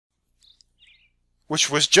which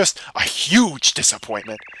was just a huge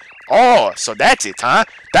disappointment. Oh, so that's it, huh?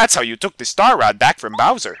 That's how you took the Star Rod back from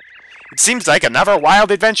Bowser. It seems like another wild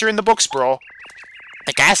adventure in the books, bro.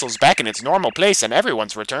 The castle's back in its normal place and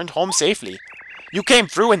everyone's returned home safely. You came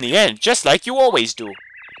through in the end, just like you always do.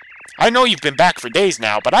 I know you've been back for days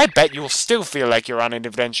now, but I bet you'll still feel like you're on an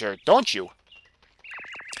adventure, don't you?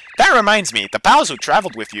 That reminds me, the pals who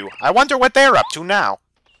traveled with you, I wonder what they're up to now.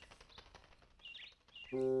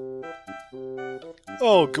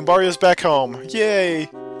 Oh, Goombario's back home. Yay!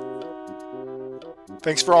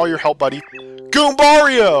 Thanks for all your help, buddy.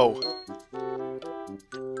 Goombario!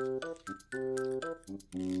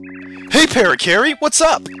 Hey, Parakarry, what's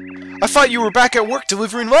up? I thought you were back at work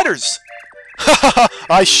delivering letters. Haha,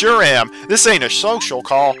 I sure am. This ain't a social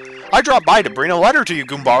call. I dropped by to bring a letter to you,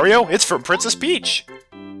 Goombario. It's from Princess Peach.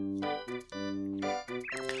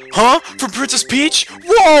 Huh? From Princess Peach?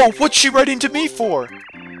 Whoa! What's she writing to me for?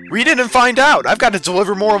 Read it and find out. I've got to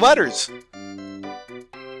deliver more letters.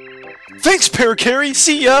 Thanks, Parakarry.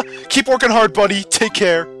 See ya. Keep working hard, buddy. Take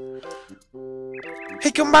care.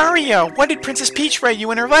 Hey, Goombario. What did Princess Peach write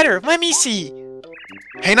you in her letter? Let me see.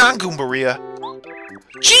 Hang on, Goombaria.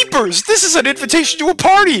 Jeepers! This is an invitation to a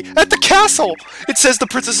party at the castle! It says the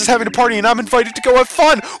princess is having a party and I'm invited to go have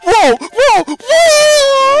fun! Whoa! Whoa!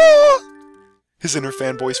 Whoa! His inner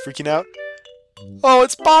fanboy's freaking out. Oh,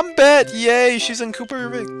 it's Bombette! Yay! She's in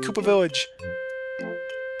Koopa Village.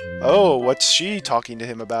 Oh, what's she talking to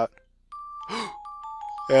him about?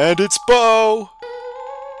 And it's Bo!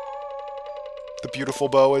 The beautiful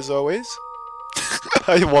Bo, as always.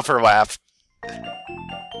 I love her laugh.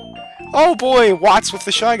 Oh boy, Watts with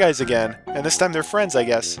the Shy Guys again. And this time they're friends, I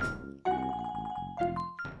guess.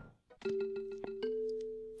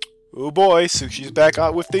 Oh boy, Sushi's back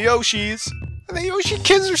out with the Yoshis. And the Yoshi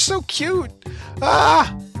kids are so cute.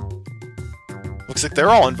 Ah! Looks like they're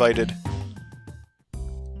all invited.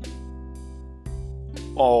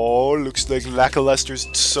 Oh, looks like Lackalester's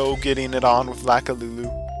so getting it on with Lackalulu.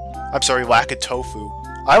 I'm sorry,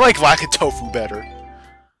 Lackatofu. I like Lackatofu better.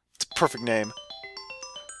 It's a perfect name.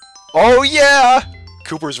 Oh yeah!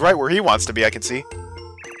 Cooper's right where he wants to be, I can see.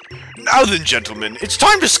 Now then, gentlemen, it's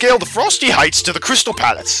time to scale the frosty heights to the Crystal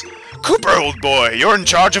Palace. Cooper, old boy, you're in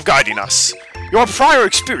charge of guiding us. Your prior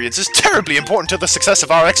experience is terribly important to the success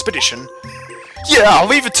of our expedition. Yeah,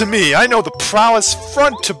 leave it to me. I know the prowess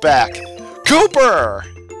front to back. Cooper!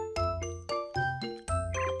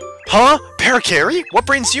 Huh? Parakarry? What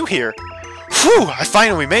brings you here? Whew, I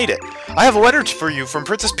finally made it. I have a letter for you from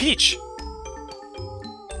Princess Peach.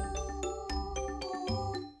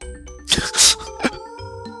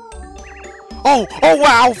 Oh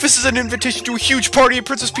wow! This is an invitation to a huge party at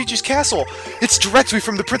Princess Peach's castle! It's directly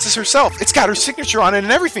from the princess herself! It's got her signature on it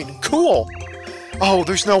and everything! Cool! Oh,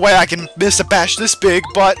 there's no way I can miss a bash this big,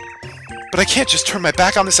 but I can't just turn my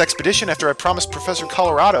back on this expedition after I promised Professor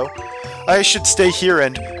Colorado. I should stay here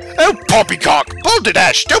and... Oh, poppycock!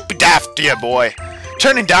 Balderdash! Don't be daft, dear boy!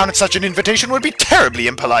 Turning down such an invitation would be terribly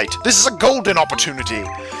impolite. This is a golden opportunity.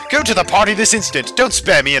 Go to the party this instant. Don't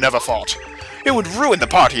spare me another thought. It would ruin the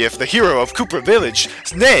party if the hero of Cooper Village,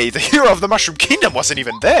 nay, the hero of the Mushroom Kingdom wasn't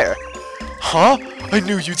even there. Huh? I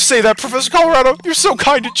knew you'd say that, Professor Colorado. You're so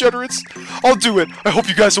kind and generous. I'll do it. I hope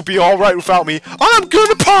you guys will be alright without me. I'm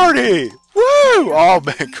gonna party! Woo! Oh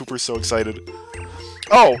man, Cooper's so excited.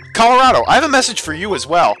 Oh, Colorado, I have a message for you as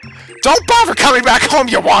well. Don't bother coming back home,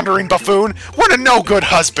 you wandering buffoon! What a no-good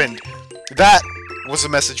husband! That was a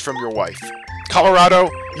message from your wife.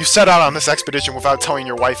 Colorado, you set out on this expedition without telling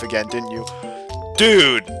your wife again, didn't you?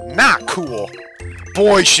 Dude, not cool.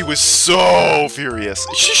 Boy, she was so furious.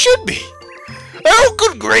 She should be. Oh,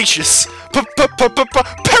 good gracious!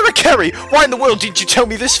 Parakarry, why in the world didn't you tell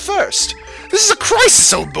me this first? This is a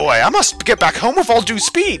crisis, old boy. I must get back home with all due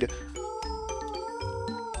speed.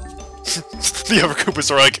 The other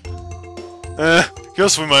Koopas are like,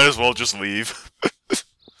 guess we might as well just leave.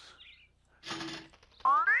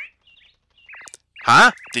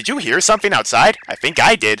 Huh? Did you hear something outside? I think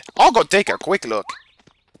I did. I'll go take a quick look.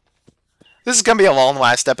 This is gonna be a long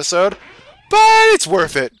last episode, but it's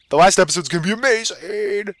worth it. The last episode's gonna be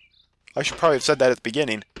amazing. I should probably have said that at the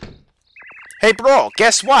beginning. Hey bro,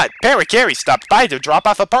 guess what? Parakarry stopped by to drop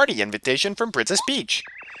off a party invitation from Princess Peach.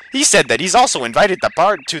 He said that he's also invited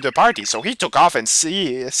to the party, so he took off and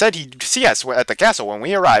said he'd see us at the castle when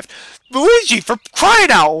we arrived. Luigi, for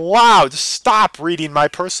crying out loud, stop reading my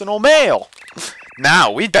personal mail.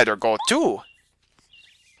 Now, we'd better go too.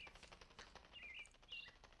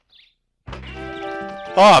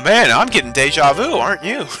 Oh man, I'm getting deja vu, aren't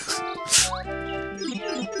you?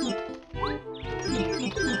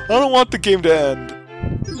 I don't want the game to end.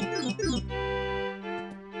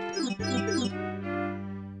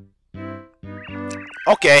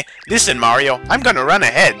 Okay, listen Mario, I'm gonna run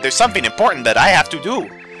ahead. There's something important that I have to do.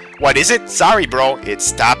 What is it? Sorry bro,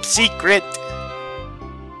 it's top secret.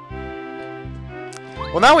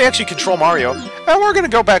 Well, now we actually control Mario, and we're gonna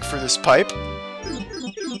go back for this pipe.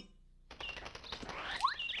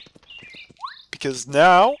 Because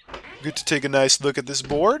now, we get to take a nice look at this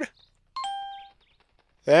board.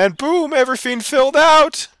 And boom, everything filled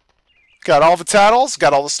out! Got all the tattles,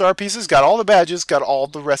 got all the star pieces, got all the badges, got all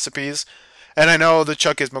the recipes. And I know the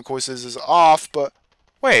Chuck Gizmo quizzes is off, but...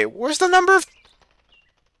 Wait, where's the number of...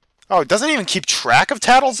 Oh, it doesn't even keep track of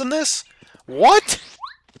tattles in this? What?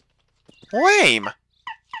 Lame.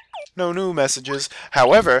 No new messages.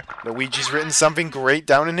 However, Luigi's written something great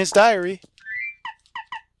down in his diary.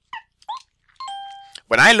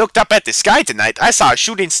 When I looked up at the sky tonight, I saw a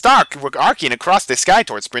shooting star arcing across the sky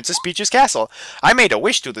towards Princess Peach's castle. I made a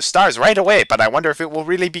wish to the stars right away, but I wonder if it will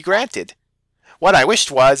really be granted. What I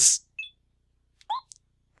wished was...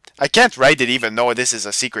 I can't write it even though this is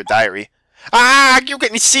a secret diary. Ah, you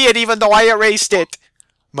can see it even though I erased it.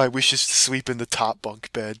 My wish is to sleep in the top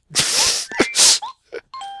bunk bed.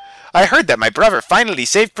 I heard that my brother finally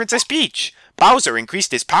saved Princess Peach. Bowser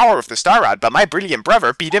increased his power with the Star Rod, but my brilliant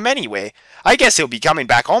brother beat him anyway. I guess he'll be coming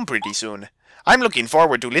back home pretty soon. I'm looking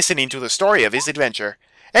forward to listening to the story of his adventure.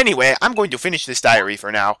 Anyway, I'm going to finish this diary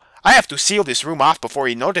for now. I have to seal this room off before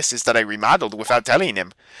he notices that I remodeled without telling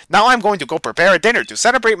him. Now I'm going to go prepare a dinner to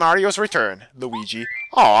celebrate Mario's return. Luigi.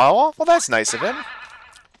 Aw, well that's nice of him.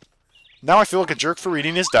 Now I feel like a jerk for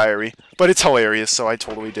reading his diary, but it's hilarious, so I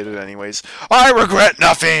totally did it anyways. I regret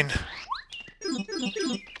nothing!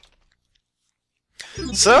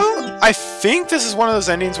 So, I think this is one of those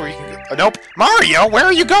endings where you can... nope. Mario, where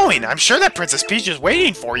are you going? I'm sure that Princess Peach is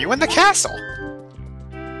waiting for you in the castle.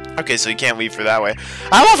 Okay, so you can't leave for that way.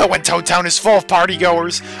 I love it when Toad Town is full of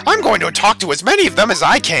partygoers. I'm going to talk to as many of them as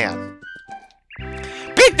I can.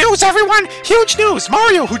 Big news, everyone! Huge news!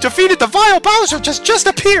 Mario, who defeated the vile Bowser, just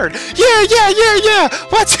appeared! Yeah!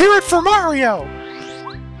 Let's hear it for Mario!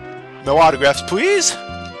 No autographs, please?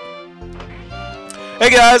 Hey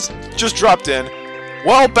guys, just dropped in.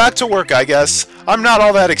 Well, back to work, I guess. I'm not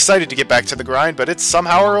all that excited to get back to the grind, but it's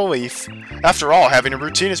somehow a relief. After all, having a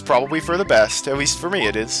routine is probably for the best. At least for me,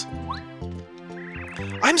 it is.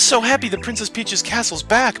 I'm so happy that Princess Peach's castle's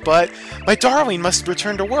back, but my darling must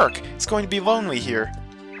return to work. It's going to be lonely here.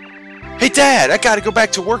 Hey, Dad, I gotta go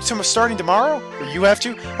back to work starting tomorrow? Or you have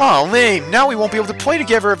to? Oh, lame. Now we won't be able to play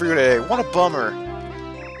together every day. What a bummer.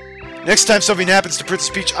 Next time something happens to Princess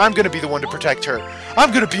Peach, I'm gonna be the one to protect her.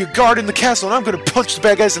 I'm gonna be a guard in the castle, and I'm gonna punch the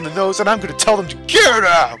bad guys in the nose, and I'm gonna tell them to get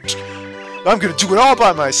out! I'm gonna do it all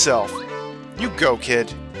by myself. You go,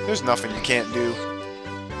 kid. There's nothing you can't do.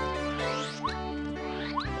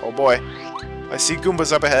 Oh boy. I see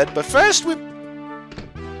Goombas up ahead, but first we...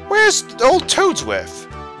 Where's old Toadsworth?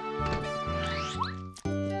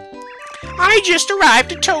 I just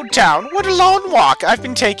arrived at Toad Town. What a long walk. I've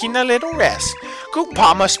been taking a little rest.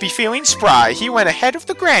 Goomba must be feeling spry. He went ahead of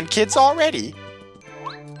the grandkids already.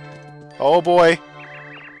 Oh boy.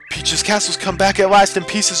 Peach's castle's come back at last and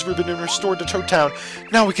peace has been restored to Toad Town.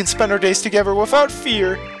 Now we can spend our days together without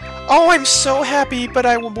fear. Oh, I'm so happy, but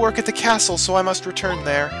I will work at the castle, so I must return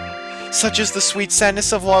there. Such is the sweet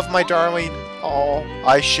sadness of love, my darling. Oh,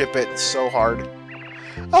 I ship it so hard.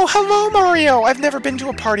 Oh, hello, Mario! I've never been to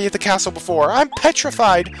a party at the castle before. I'm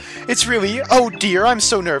petrified. It's really... Oh, dear, I'm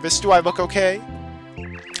so nervous. Do I look okay?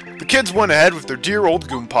 The kids went ahead with their dear old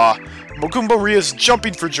Goomba. Goomba-ria's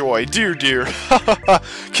jumping for joy. Dear, dear.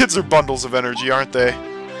 Kids are bundles of energy, aren't they?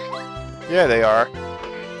 Yeah, they are.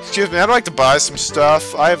 Excuse me, I'd like to buy some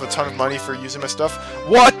stuff. I have a ton of money for using my stuff.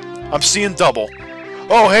 What? I'm seeing double.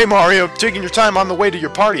 Oh, hey, Mario. Taking your time on the way to your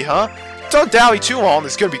party, huh? Don't dally too long.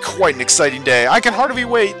 It's going to be quite an exciting day. I can hardly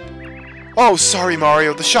wait. Oh, sorry,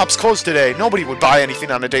 Mario. The shop's closed today. Nobody would buy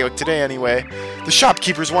anything on a day like today anyway. The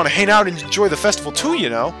shopkeepers want to hang out and enjoy the festival too, you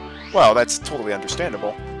know. Well, that's totally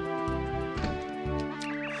understandable.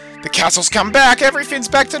 The castle's come back! Everything's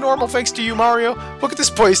back to normal thanks to you, Mario! Look at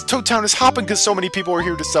this place! Toad Town is hopping because so many people are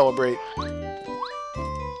here to celebrate.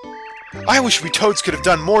 I wish we Toads could have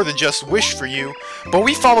done more than just wish for you, but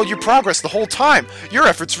we followed your progress the whole time. Your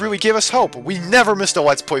efforts really gave us hope. We never missed a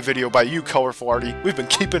Let's Play video by you, Colorful Arty. We've been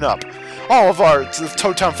keeping up. All of our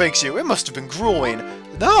Toad Town thanks you. It must have been grueling.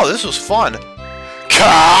 No, this was fun.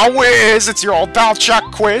 Quiz! It's your old pal Chuck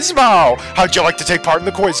Quizmo! How'd you like to take part in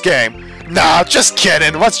the quiz game? Nah, just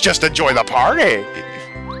kidding. Let's just enjoy the party.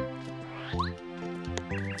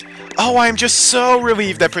 Oh, I am just so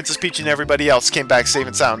relieved that Princess Peach and everybody else came back safe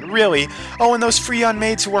and sound. Really? Oh, and those Freon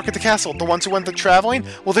maids who work at the castle, the ones who went traveling?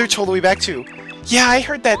 Well, they're totally back too. Yeah, I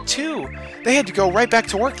heard that too. They had to go right back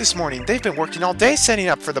to work this morning. They've been working all day setting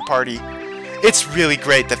up for the party. It's really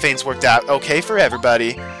great that things worked out okay for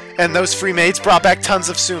everybody. And those free maids brought back tons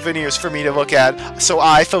of souvenirs for me to look at. So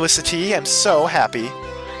I, Felicity, am so happy.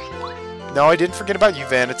 No, I didn't forget about you,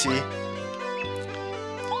 Vanity.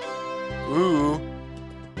 Ooh.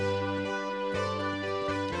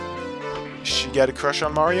 She got a crush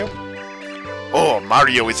on Mario? Oh,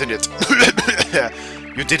 Mario is in it.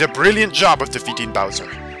 You did a brilliant job of defeating Bowser.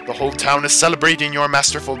 The whole town is celebrating your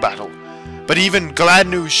masterful battle. But even glad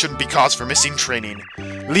news shouldn't be cause for missing training.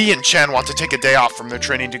 Lee and Chan want to take a day off from their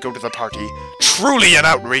training to go to the party. Truly an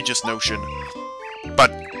outrageous notion.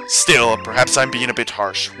 But still, perhaps I'm being a bit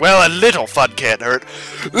harsh. Well, a little fun can't hurt.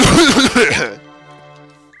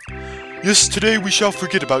 Yes, today we shall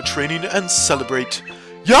forget about training and celebrate.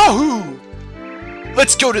 Yahoo!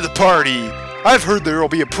 Let's go to the party! I've heard there will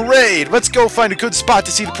be a parade! Let's go find a good spot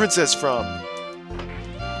to see the princess from.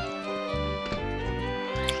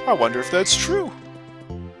 I wonder if that's true.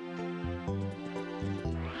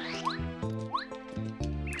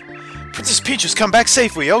 Princess Peach has come back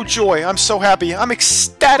safely. Oh joy, I'm so happy. I'm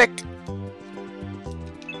ecstatic.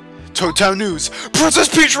 Toad Town News. Princess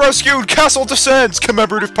Peach rescued! Castle descends!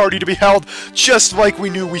 Commemorative party to be held. Just like we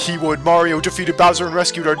knew he would. Mario defeated Bowser and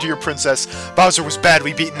rescued our dear princess. Bowser was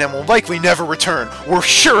badly beaten and will likely never return. We're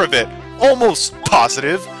sure of it. Almost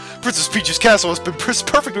positive. Princess Peach's castle has been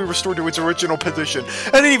perfectly restored to its original position,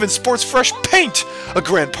 and it even sports fresh paint! A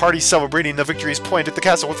grand party celebrating the victory is planned at the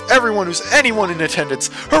castle with everyone who's anyone in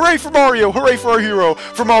attendance. Hooray for Mario! Hooray for our hero!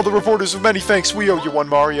 From all the reporters of many thanks, we owe you one,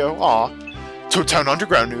 Mario. Aw. Toad Town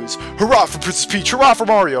Underground News. Hurrah for Princess Peach! Hurrah for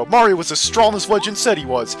Mario! Mario was as strong as legend said he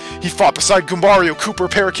was. He fought beside Goombario, Cooper,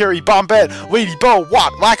 Parakarry, Bombette, Lady Bo,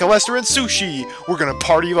 Watt, Lackluster, and Sushi! We're gonna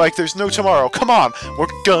party like there's no tomorrow. Come on! We're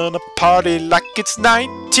gonna party like it's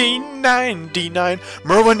 1999.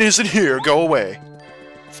 Merlin isn't here. Go away.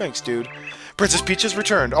 Thanks, dude. Princess Peach has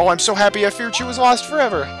returned. Oh, I'm so happy. I feared she was lost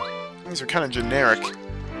forever. These are kind of generic.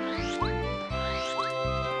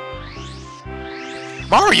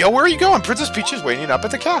 Mario, where are you going? Princess Peach is waiting up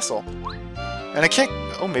at the castle. And I can't...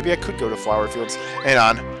 Oh, maybe I could go to Flower Fields. Hang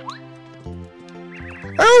on.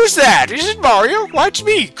 Who's that? Is it Mario? Why, it's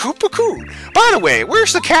me, Koopa Coon. By the way,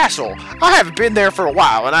 where's the castle? I haven't been there for a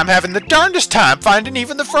while, and I'm having the darndest time finding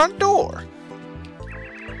even the front door.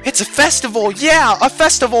 It's a festival! Yeah, a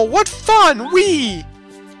festival! What fun! Whee!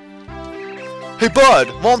 Hey, bud.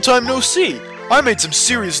 Long time no see. I made some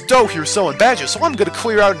serious dough here selling badges, so I'm gonna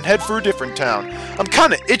clear out and head for a different town. I'm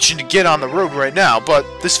kinda itching to get on the road right now, but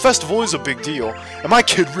this festival is a big deal, and my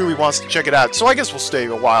kid really wants to check it out, so I guess we'll stay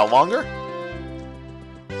a while longer.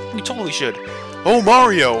 We totally should. Oh,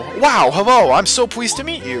 Mario! Wow, hello! I'm so pleased to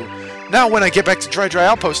meet you! Now when I get back to Dry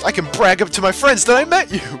Outpost, I can brag up to my friends that I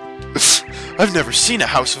met you! I've never seen a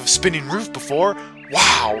house with a spinning roof before.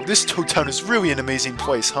 Wow, this Toad Town is really an amazing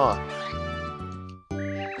place, huh?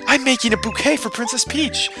 I'm making a bouquet for Princess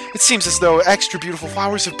Peach. It seems as though extra beautiful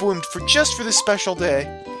flowers have bloomed just for this special day.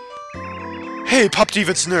 Hey, Pop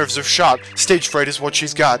Diva's nerves are shot. Stage fright is what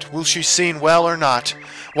she's got. Will she sing well or not?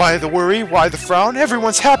 Why the worry? Why the frown?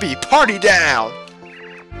 Everyone's happy. Party down!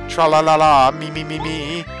 Tra-la-la-la,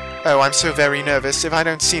 me. Oh, I'm so very nervous. If I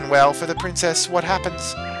don't sing well for the princess, what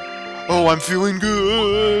happens? Oh, I'm feeling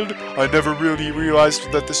good! I never really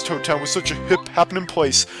realized that this Toad Town was such a hip, happening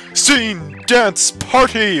place. Sing, dance,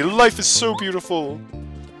 party! Life is so beautiful!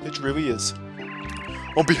 It really is.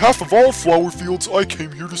 On behalf of all Flower Fields, I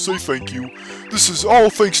came here to say thank you. This is all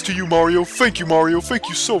thanks to you, Mario. Thank you, Mario. Thank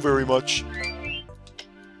you so very much.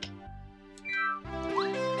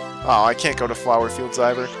 Oh, I can't go to Flower Fields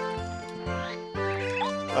either.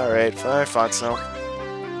 Alright, I thought so.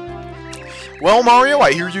 Well, Mario,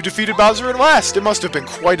 I hear you defeated Bowser at last. It must have been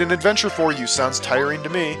quite an adventure for you. Sounds tiring to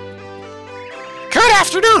me. Good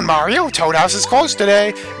afternoon, Mario. Toad House is closed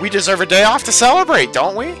today. We deserve a day off to celebrate,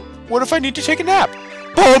 don't we? What if I need to take a nap?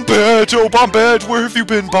 Bombette! Oh, Bombette! Where have you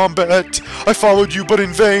been, Bombette? I followed you, but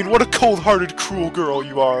in vain. What a cold-hearted, cruel girl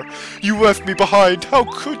you are. You left me behind. How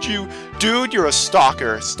could you? Dude, you're a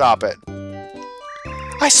stalker. Stop it.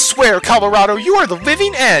 I swear, Colorado, you are the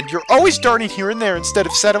living end! You're always darting here and there instead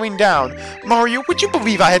of settling down. Mario, would you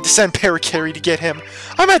believe I had to send Parakarry to get him?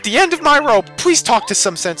 I'm at the end of my rope. Please talk to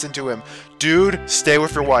some sense into him. Dude, stay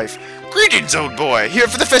with your wife. Greetings, old boy. Here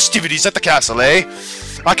for the festivities at the castle, eh?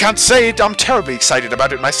 I can't say it. I'm terribly excited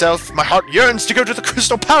about it myself. My heart yearns to go to the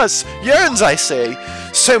Crystal Palace. Yearns, I say.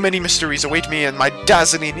 So many mysteries await me and my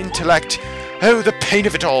dazzling intellect. Oh, the pain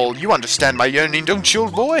of it all. You understand my yearning, don't you,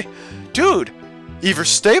 old boy? Dude. Either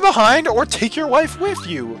stay behind or take your wife with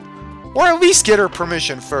you. Or at least get her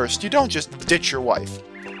permission first. You don't just ditch your wife.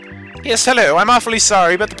 Yes, hello. I'm awfully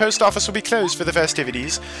sorry, but the post office will be closed for the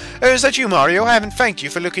festivities. Oh, is that you, Mario? I haven't thanked you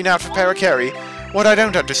for looking out for Paracari. What I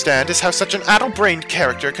don't understand is how such an addle-brained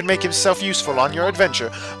character could make himself useful on your adventure.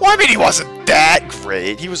 Well, I mean, he wasn't that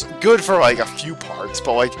great. He was good for, like, a few parts,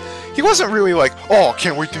 but, like, he wasn't really like, oh,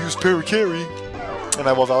 can't wait to use Paracari. And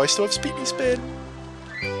I love how I still have Speedy Spin.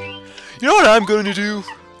 You know what I'm going to do?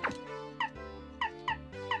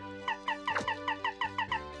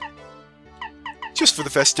 Just for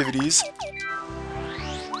the festivities.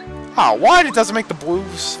 Ah, why it doesn't make the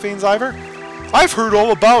blues, Fiends Ivor? I've heard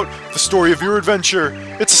all about the story of your adventure.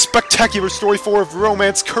 It's a spectacular story full of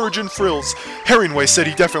romance, courage, and thrills. Herringway said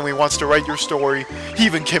he definitely wants to write your story. He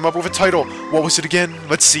even came up with a title. What was it again?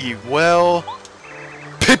 Let's see. Well...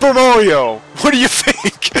 Paper Mario! What do you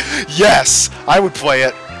think? Yes, I would play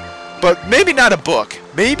it. But maybe not a book.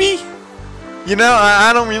 Maybe? You know,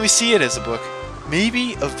 I don't really see it as a book.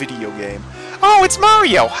 Maybe a video game. Oh, it's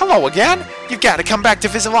Mario! Hello again! You've got to come back to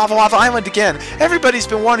visit Lava Lava Island again. Everybody's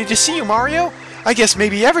been wanting to see you, Mario. I guess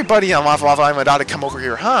maybe everybody on Lava Lava Island ought to come over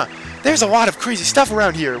here, huh? There's a lot of crazy stuff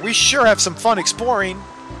around here. We sure have some fun exploring.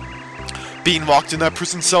 Being locked in that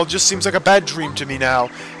prison cell just seems like a bad dream to me now.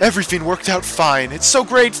 Everything worked out fine. It's so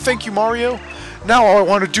great. Thank you, Mario. Now all I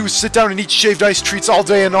want to do is sit down and eat shaved ice treats all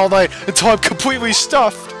day and all night until I'm completely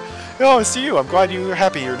stuffed. Oh, I see you. I'm glad you're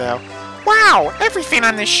happy here now. Wow, everything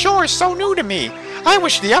on this shore is so new to me. I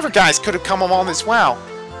wish the other guys could have come along as well.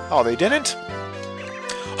 Oh, they didn't?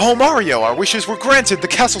 Oh, Mario, our wishes were granted. The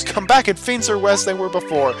castle's come back and things are as they were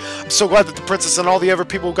before. I'm so glad that the princess and all the other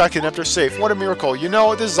people who got kidnapped are safe. What a miracle. You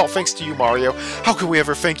know, this is all thanks to you, Mario. How can we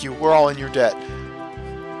ever thank you? We're all in your debt.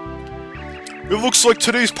 It looks like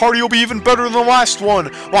today's party will be even better than the last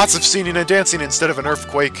one. Lots of singing and dancing instead of an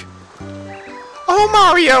earthquake. Oh,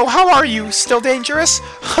 Mario, how are you? Still dangerous?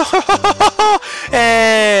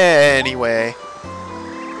 Anyway.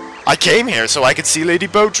 I came here so I could see Lady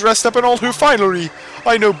Bo dressed up in all her finery.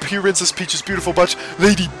 I know Princess Peach is beautiful, but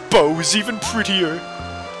Lady Bo is even prettier.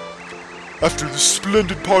 After this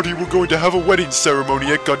splendid party, we're going to have a wedding ceremony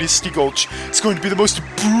at Goddesty Gulch. It's going to be the most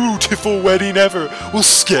beautiful wedding ever. We'll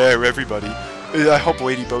scare everybody. I hope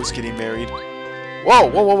Lady Bo's getting married. Whoa,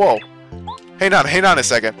 whoa, whoa, whoa. Hang on a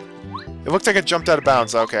second. It looked like it jumped out of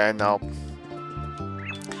bounds. Okay, no.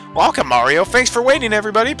 Welcome, Mario. Thanks for waiting,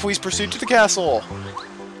 everybody. Please proceed to the castle.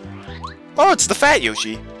 Oh, it's the Fat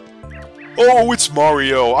Yoshi. Oh, it's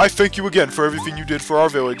Mario. I thank you again for everything you did for our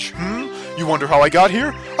village. You wonder how I got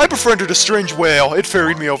here? I befriended a strange whale. It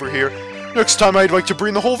ferried me over here. Next time I'd like to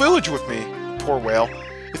bring the whole village with me. Poor whale.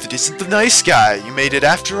 If it isn't the nice guy, you made it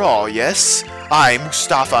after all, yes? I,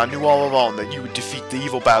 Mustafa, knew all along that you would defeat the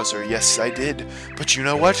evil Bowser. Yes, I did. But you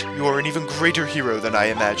know what? You are an even greater hero than I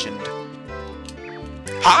imagined.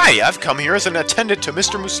 Hi, I've come here as an attendant to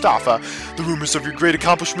Mr. Mustafa. The rumors of your great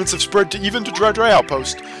accomplishments have spread to even to Dry Dry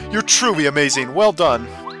Outpost. You're truly amazing. Well done.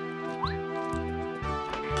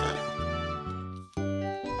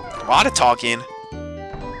 A lot of talking.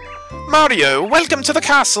 Mario, welcome to the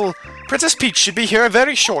castle. Princess Peach should be here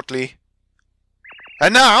very shortly.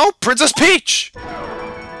 And now, Princess Peach!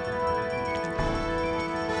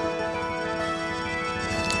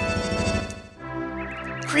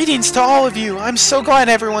 Greetings to all of you! I'm so glad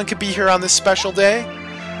everyone could be here on this special day.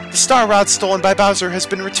 The Star Rod stolen by Bowser has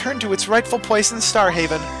been returned to its rightful place in Star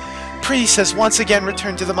Haven. Priest has once again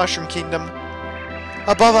returned to the Mushroom Kingdom.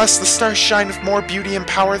 Above us, the stars shine with more beauty and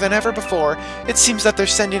power than ever before. It seems that they're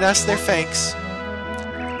sending us their thanks.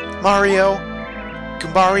 Mario,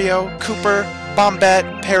 Goombario, Cooper,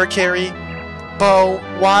 Bombette, Paracari, Bo,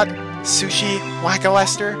 Watt, Sushi,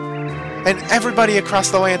 Whack-A-Lester, and everybody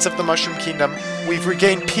across the lands of the Mushroom Kingdom, we've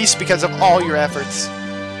regained peace because of all your efforts.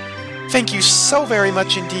 Thank you so very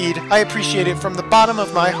much indeed. I appreciate it from the bottom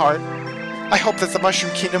of my heart. I hope that the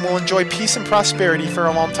Mushroom Kingdom will enjoy peace and prosperity for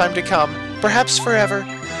a long time to come, perhaps forever.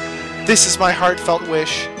 This is my heartfelt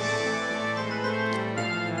wish.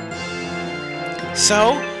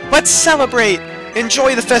 So, let's celebrate!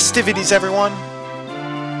 Enjoy the festivities, everyone!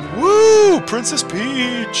 Woo! Princess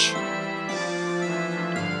Peach!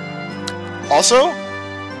 Also,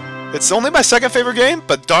 it's only my second favorite game,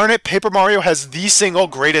 but darn it, Paper Mario has the single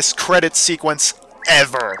greatest credits sequence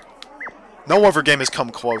ever. No other game has come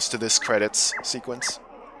close to this credits sequence.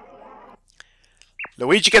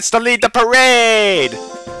 Luigi gets to lead the parade!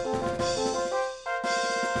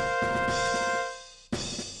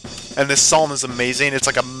 And this song is amazing. It's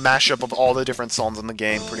like a mashup of all the different songs in the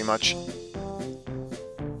game, pretty much.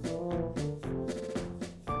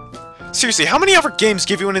 Seriously, how many other games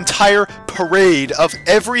give you an entire parade of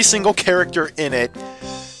every single character in it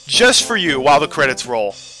just for you while the credits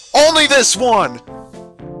roll? Only this one!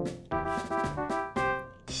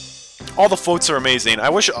 All the floats are amazing.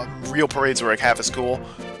 I wish real parades were like half as cool.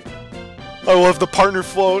 I love the partner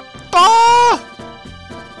float. Ah!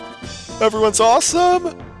 Everyone's awesome!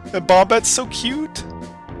 And Bombette's so cute.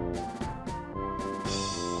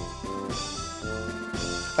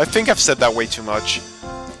 I think I've said that way too much.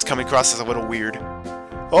 It's coming across as a little weird.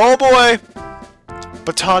 Oh boy!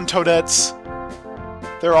 Baton Toadettes.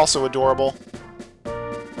 They're also adorable.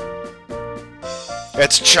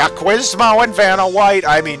 It's Chuck Wismo and Vanna White.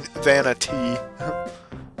 I mean, Vanna T.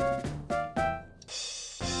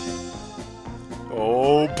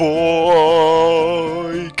 Oh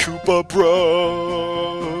boy, Koopa Bros.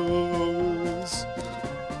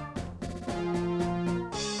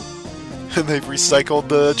 And they've recycled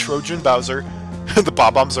the Trojan Bowser. The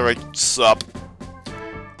Bob-Ombs are like, sup.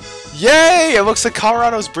 Yay! It looks like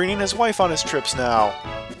Colorado's bringing his wife on his trips now.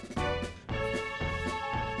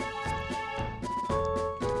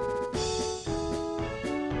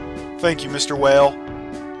 Thank you, Mr. Whale.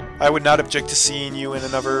 I would not object to seeing you in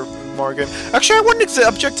another Morgan. Actually, I wouldn't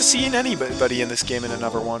object to seeing anybody in this game in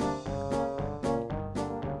another one.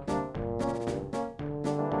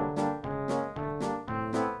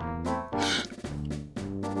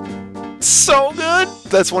 So good!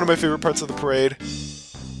 That's one of my favorite parts of the parade.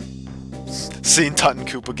 Seeing Tut and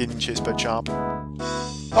Koopa getting chased by Chomp.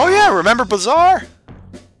 Oh yeah, remember Bazaar?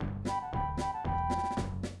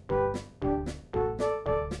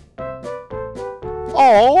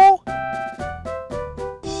 Oh!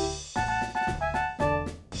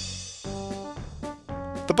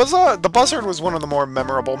 The Buzzard was one of the more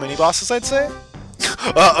memorable mini-bosses, I'd say.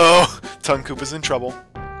 Uh-oh! Tut Koopa's in trouble.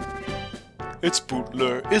 It's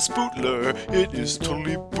Bootler, it is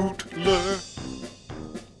totally Bootler.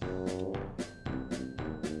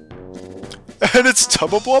 And it's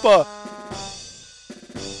Tubba Blubba!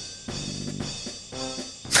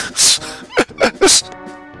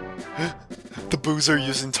 The Boozer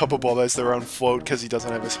using Tubba Blubba as their own float because he doesn't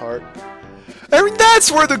have his heart. I mean, that's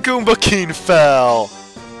where the Goomba King fell!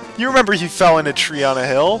 You remember he fell in a tree on a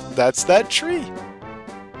hill? That's that tree.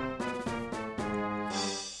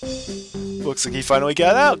 Looks like he finally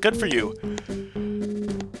got out. Good for you.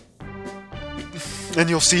 And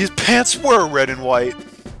you'll see his pants were red and white.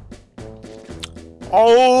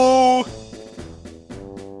 Oh!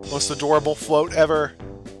 Most adorable float ever.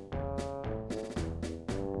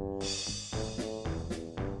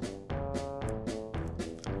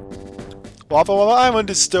 Lava Lava Island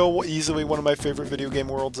is still easily one of my favorite video game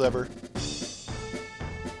worlds ever.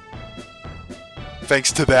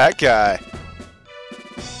 Thanks to that guy.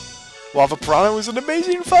 Lava Piranha was an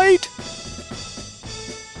amazing fight!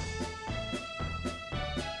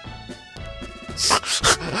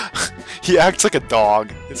 He acts like a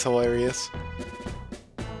dog. It's hilarious.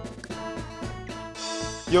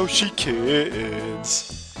 Yoshi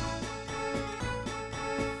Kids.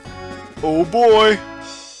 Oh boy!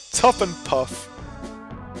 Tough and Puff.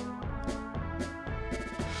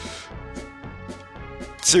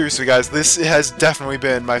 Seriously guys, this has definitely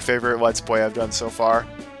been my favorite Let's Play I've done so far.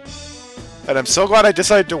 And I'm so glad I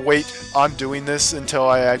decided to wait on doing this until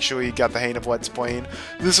I actually got the hang of Let's Playing.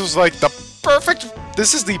 This was like the perfect...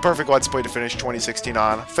 This is the perfect Let's Play to finish 2016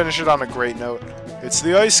 on. Finish it on a great note. It's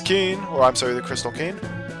the Ice King, or I'm sorry, the Crystal King.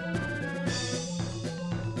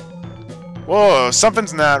 Whoa,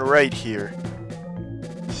 something's not right here.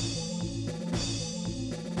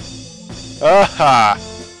 Aha!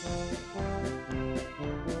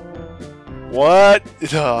 What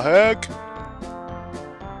the heck?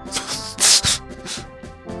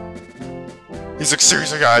 He's like,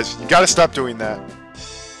 seriously guys, you gotta stop doing that.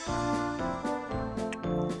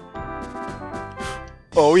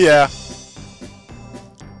 Oh yeah.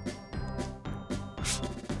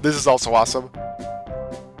 This is also awesome.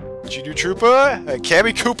 Did you do Troopa?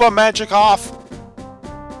 Cammy Koopa magic off!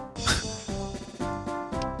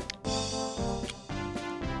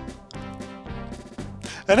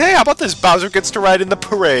 And hey, how about this? Bowser gets to ride in the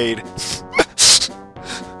parade.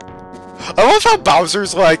 I love how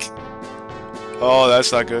Bowser's like... Oh,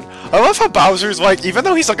 that's not good. I love how Bowser's like, even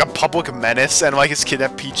though he's like a public menace and like has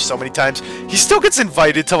kidnapped Peach so many times, he still gets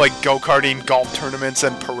invited to like go-karting, golf tournaments,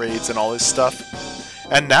 and parades and all this stuff.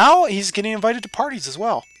 And now he's getting invited to parties as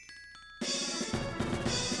well.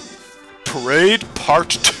 Parade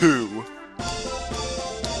Part 2.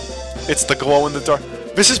 It's the glow-in-the-dark.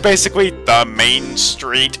 This is basically the Main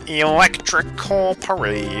Street Electrical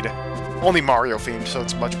Parade. Only Mario themed, so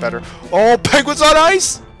it's much better. Oh, Penguins on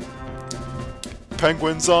Ice!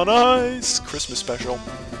 Penguins on Ice! Christmas special.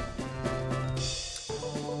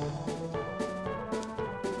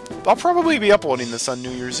 I'll probably be uploading this on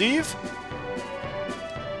New Year's Eve.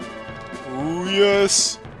 Ooh,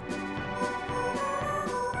 yes.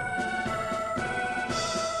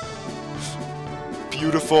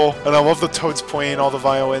 beautiful. And I love the toads playing all the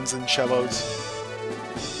violins and cellos.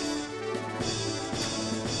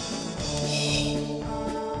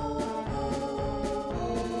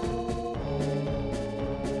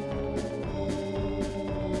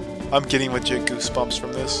 I'm getting legit goosebumps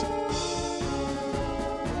from this.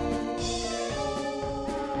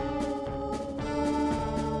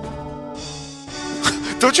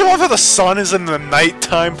 Don't you love how the sun is in the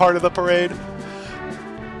nighttime part of the parade?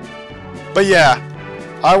 But yeah,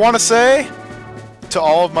 I want to say to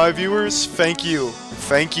all of my viewers, thank you.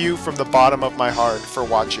 Thank you from the bottom of my heart for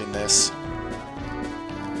watching this.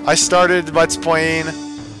 I started Let's Playing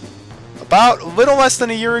about a little less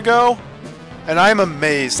than a year ago, and I'm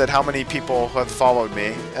amazed at how many people have followed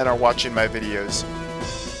me and are watching my videos.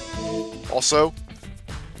 Also,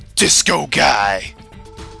 Disco Guy!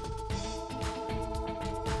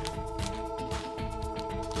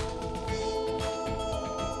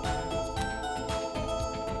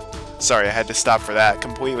 Sorry, I had to stop for that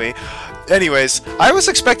completely. Anyways, I was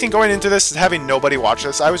expecting going into this having nobody watch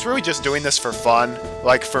this. I was really just doing this for fun,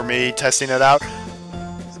 like for me, testing it out.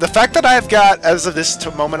 The fact that I've got, as of this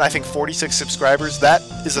moment, I think 46 subscribers, that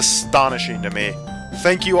is astonishing to me.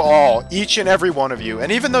 Thank you all, each and every one of you.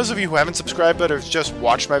 And even those of you who haven't subscribed but have just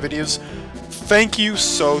watched my videos, thank you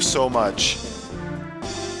so, so much.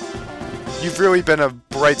 You've really been a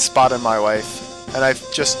bright spot in my life, and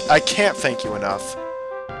I can't thank you enough.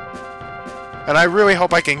 And I really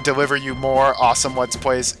hope I can deliver you more awesome Let's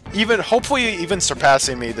Plays, hopefully even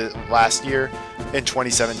surpassing me the last year in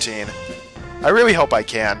 2017. I really hope I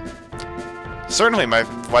can. Certainly my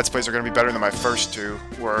Let's Plays are going to be better than my first two,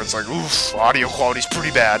 where it's like, oof, audio quality's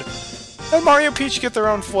pretty bad. And Mario and Peach get their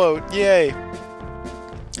own float, yay.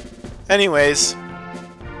 Anyways,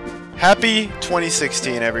 happy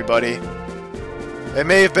 2016, everybody. It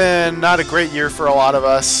may have been not a great year for a lot of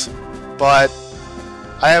us, but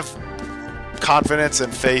I have confidence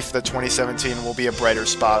and faith that 2017 will be a brighter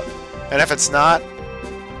spot. And if it's not,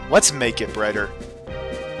 let's make it brighter.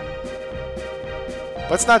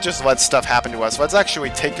 Let's not just let stuff happen to us, let's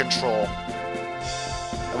actually take control.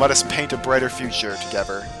 And let us paint a brighter future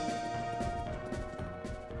together.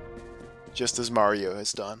 Just as Mario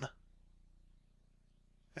has done.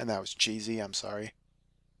 And that was cheesy, I'm sorry.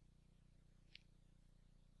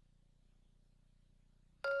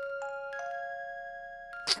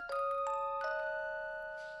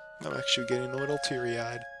 I'm actually getting a little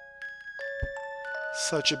teary-eyed.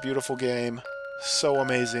 Such a beautiful game. So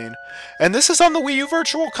amazing. And this is on the Wii U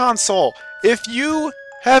Virtual Console. If you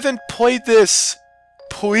haven't played this,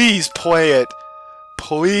 please play it.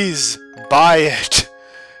 Please buy it.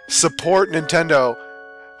 Support Nintendo.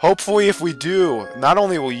 Hopefully if we do, not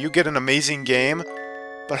only will you get an amazing game,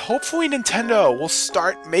 but hopefully Nintendo will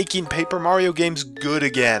start making Paper Mario games good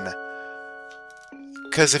again.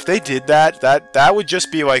 Because if they did that, that would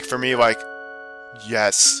just be like, for me, like,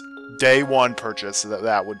 yes, day one purchase,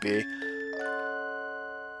 that would be.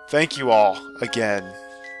 Thank you all, again,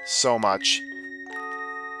 so much,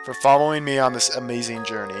 for following me on this amazing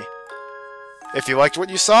journey. If you liked what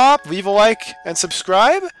you saw, leave a like and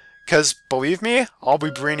subscribe, because, believe me, I'll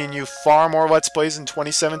be bringing you far more Let's Plays in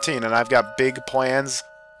 2017, and I've got big plans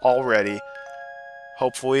already.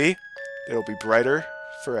 Hopefully, it'll be brighter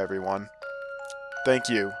for everyone. Thank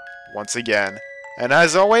you, once again. And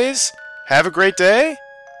as always, have a great day,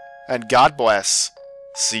 and God bless.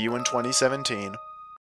 See you in 2017.